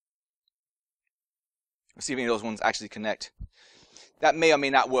 Let's see if any of those ones actually connect. That may or may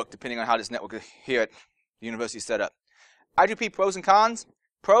not work depending on how this network here at the university is set up. I2P pros and cons.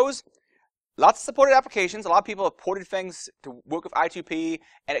 Pros, lots of supported applications. A lot of people have ported things to work with I2P,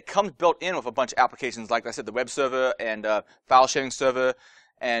 and it comes built in with a bunch of applications, like I said, the web server and file sharing server,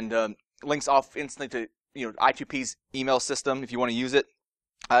 and links off instantly to I2P's email system if you want to use it.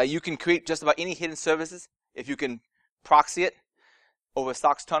 You can create just about any hidden services if you can proxy it over a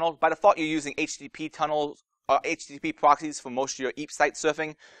SOCKS tunnel. By default, you're using HTTP tunnels or HTTP proxies for most of your EAP site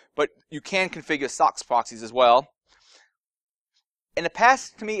surfing, but you can configure SOCKS proxies as well. In the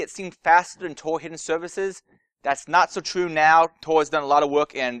past, to me, it seemed faster than Tor hidden services. That's not so true now. Tor has done a lot of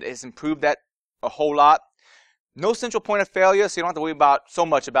work and has improved that a whole lot. No central point of failure, so you don't have to worry so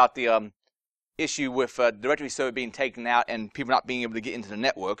much about the issue with directory server being taken out and people not being able to get into the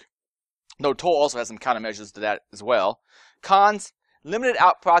network. Though Tor also has some countermeasures to that as well. Cons, limited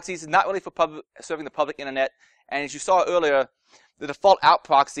out proxies is not really for serving the public internet. And as you saw earlier, the default out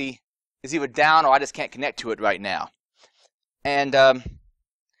proxy is either down or I just can't connect to it right now. And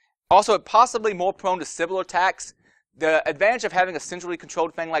also possibly more prone to Sybil attacks. The advantage of having a centrally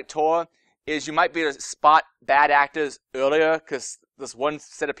controlled thing like Tor is you might be able to spot bad actors earlier, because there's one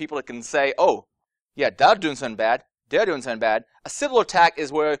set of people that can say, oh, yeah, they're doing something bad, they're doing something bad. A Sybil attack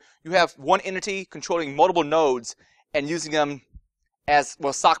is where you have one entity controlling multiple nodes and using them as,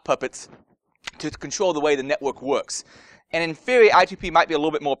 well, sock puppets to control the way the network works. And in theory, I2P might be a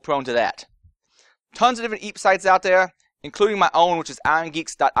little bit more prone to that. Tons of different EAP sites out there, including my own, which is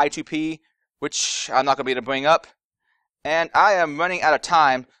irongeeks.i2p, which I'm not going to be able to bring up. And I am running out of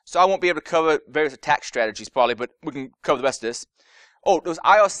time, so I won't be able to cover various attack strategies probably, but we can cover the rest of this. Oh, there's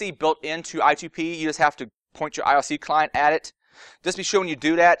IRC built into I2P. You just have to point your IRC client at it. Just be sure when you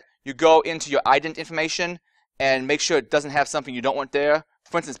do that, you go into your ident information and make sure it doesn't have something you don't want there.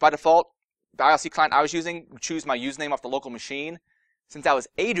 For instance, by default, the IRC client I was using would choose my username off the local machine. Since I was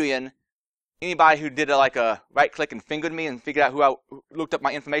Adrian, anybody who did like a right click and fingered me and figured out who looked up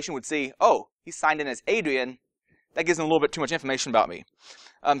my information would see, oh, he's signed in as Adrian. That gives them a little bit too much information about me.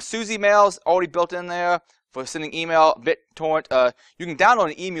 Suzy Mail's already built in there for sending email, BitTorrent. You can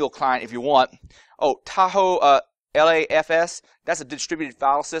download an email client if you want. Oh, Tahoe LAFS, that's a distributed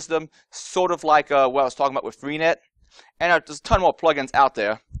file system, sort of like what I was talking about with Freenet. And there's a ton more plugins out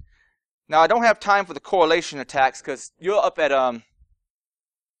there. Now, I don't have time for the correlation attacks because you're up at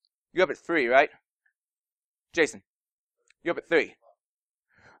 3, right? Jason, you're up at 3.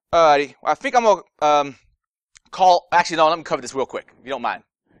 Alrighty, well, I think I'm gonna actually, no, let me cover this real quick, if you don't mind.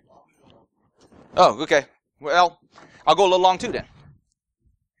 Oh, okay. Well, I'll go a little long too then.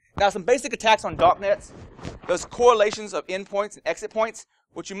 Now, some basic attacks on darknets. There's correlations of endpoints and exit points.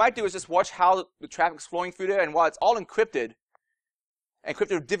 What you might do is just watch how the traffic's flowing through there, and while it's all encrypted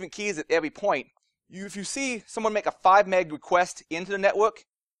with different keys at every point, if you see someone make a 5 meg request into the network,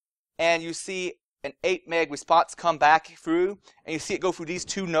 and you see an 8 meg response come back through, and you see it go through these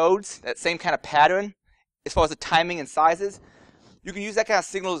 2 nodes, that same kind of pattern, as far as the timing and sizes, you can use that kind of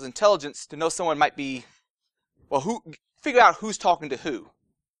signal as intelligence to know someone might be, well, figure out who's talking to who.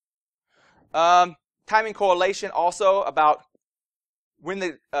 Timing correlation also about when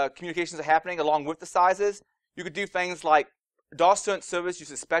the communications are happening along with the sizes. You could do things like DOS servers you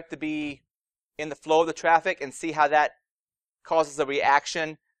suspect to be in the flow of the traffic and see how that causes a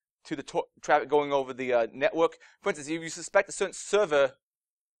reaction to the traffic going over the network. For instance, if you suspect a certain server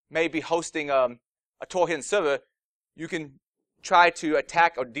may be hosting a Tor hidden server, you can try to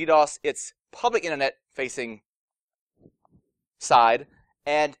attack or DDoS its public internet facing side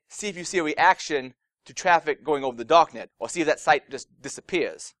and see if you see a reaction to traffic going over the darknet, or see if that site just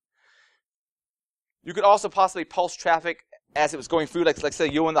disappears. You could also possibly pulse traffic as it was going through, like say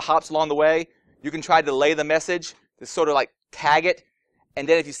you're in the hops along the way. You can try to delay the message to sort of like tag it, and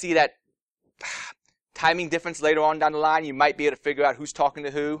then if you see that timing difference later on down the line, you might be able to figure out who's talking to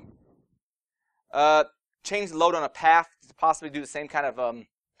who. Change the load on a path to possibly do the same kind of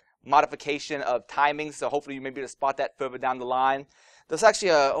modification of timing, so hopefully you may be able to spot that further down the line. There's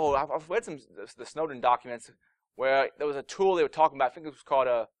actually I've read the Snowden documents where there was a tool they were talking about, I think it was called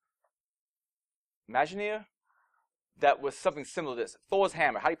Imagineer, that was something similar to this. Thor's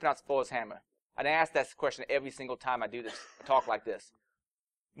hammer. How do you pronounce Thor's hammer? And I ask that question every single time I do this talk like this.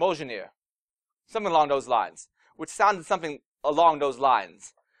 Mogineer. Something along those lines, which sounded something along those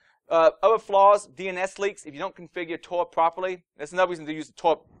lines. Other flaws, DNS leaks. If you don't configure Tor properly, that's another reason to use the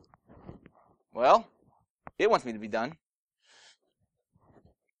Tor. Well, it wants me to be done.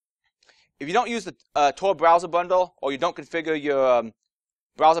 If you don't use the Tor browser bundle, or you don't configure your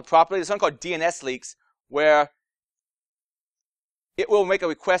browser properly, there's something called DNS leaks, where it will make a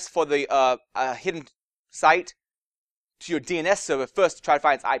request for the hidden site to your DNS server first to try to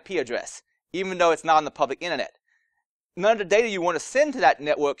find its IP address, even though it's not on the public internet. None of the data you want to send to that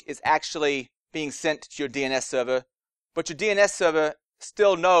network is actually being sent to your DNS server, but your DNS server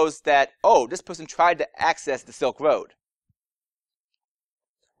still knows that, oh, this person tried to access the Silk Road.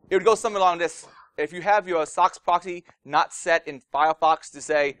 It would go something along this. If you have your SOCKS proxy not set in Firefox to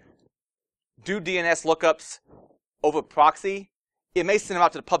say, do DNS lookups over proxy, it may send them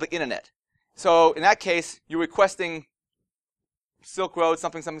out to the public internet. So in that case, you're requesting Silk Road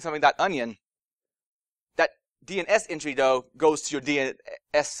something.onion. That DNS entry, though, goes to your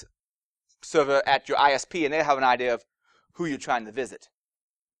DNS server at your ISP, and they have an idea of who you're trying to visit.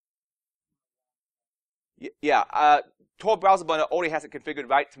 Yeah, Tor browser bundle already has it configured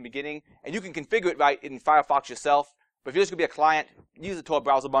right from the beginning, and you can configure it right in Firefox yourself. But if you're just going to be a client, use the Tor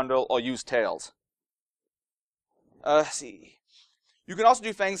browser bundle or use Tails. Let's see. You can also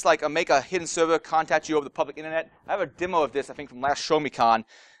do things like make a hidden server contact you over the public internet. I have a demo of this, I think, from last ShowMeCon.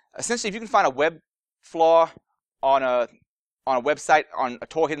 Essentially, if you can find a web flaw on a on a website, on a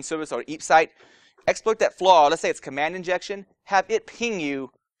Tor hidden service or an AIDE site, exploit that flaw. Let's say it's command injection. Have it ping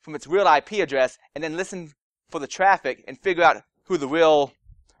you from its real IP address, and then listen for the traffic and figure out who the real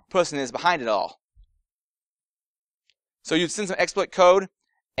person is behind it all. So you'd send some exploit code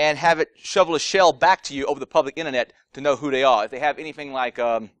and have it shovel a shell back to you over the public internet to know who they are, if they have anything like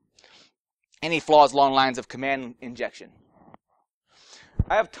any flaws along lines of command injection.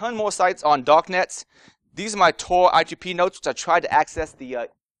 I have a ton more sites on darknets. These are my Tor IGP notes, which I tried to access the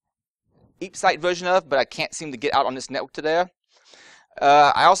AIDE site version of, but I can't seem to get out on this network today.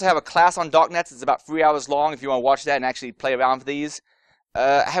 I also have a class on darknets. It's about 3 hours long if you want to watch that and actually play around with these.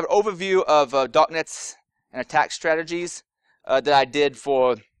 I have an overview of darknets and attack strategies that I did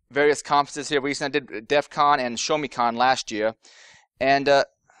for various conferences here recently. I did DEF CON and ShowMeCon last year. And oh,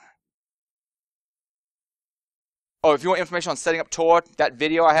 if you want information on setting up Tor, that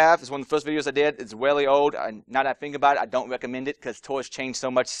video I have is one of the first videos I did. It's really old. Now that I think about it, I don't recommend it because Tor has changed so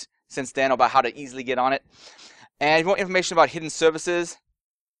much since then about how to easily get on it. And if you want information about hidden services,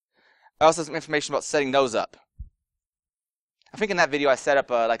 I also have some information about setting those up. I think in that video I set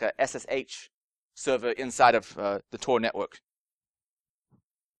up like a SSH server inside of the Tor network.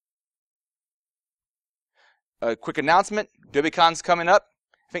 A quick announcement, DerbyCon's coming up.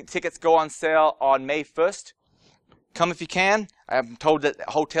 I think tickets go on sale on May 1st. Come if you can. I'm told that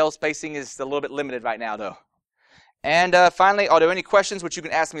hotel spacing is a little bit limited right now though. And finally, are there any questions which you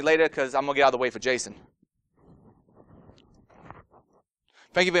can ask me later because I'm going to get out of the way for Jason.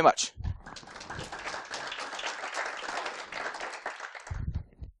 Thank you very much.